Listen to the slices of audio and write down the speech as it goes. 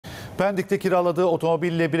Pendik'te kiraladığı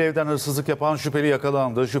otomobille bir evden hırsızlık yapan şüpheli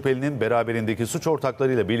yakalandı. Şüphelinin beraberindeki suç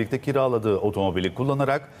ortaklarıyla birlikte kiraladığı otomobili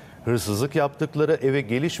kullanarak hırsızlık yaptıkları eve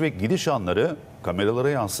geliş ve gidiş anları kameralara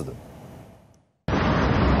yansıdı.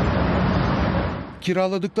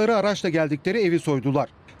 Kiraladıkları araçla geldikleri evi soydular.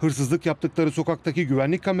 Hırsızlık yaptıkları sokaktaki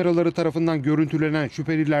güvenlik kameraları tarafından görüntülenen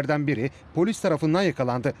şüphelilerden biri polis tarafından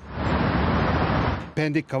yakalandı.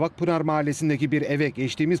 Pendik Kavakpınar mahallesindeki bir eve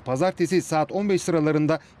geçtiğimiz pazartesi saat 15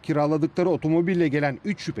 sıralarında kiraladıkları otomobille gelen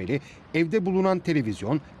 3 şüpheli evde bulunan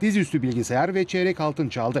televizyon, dizüstü bilgisayar ve çeyrek altın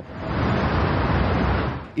çaldı.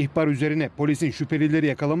 İhbar üzerine polisin şüphelileri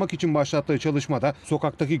yakalamak için başlattığı çalışmada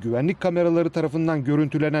sokaktaki güvenlik kameraları tarafından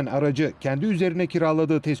görüntülenen aracı kendi üzerine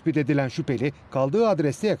kiraladığı tespit edilen şüpheli kaldığı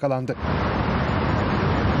adreste yakalandı.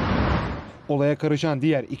 Olaya karışan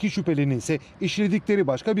diğer 2 şüphelinin ise işledikleri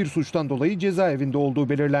başka bir suçtan dolayı cezaevinde olduğu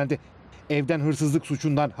belirlendi. Evden hırsızlık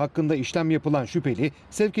suçundan hakkında işlem yapılan şüpheli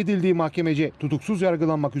sevk edildiği mahkemece tutuksuz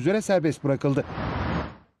yargılanmak üzere serbest bırakıldı.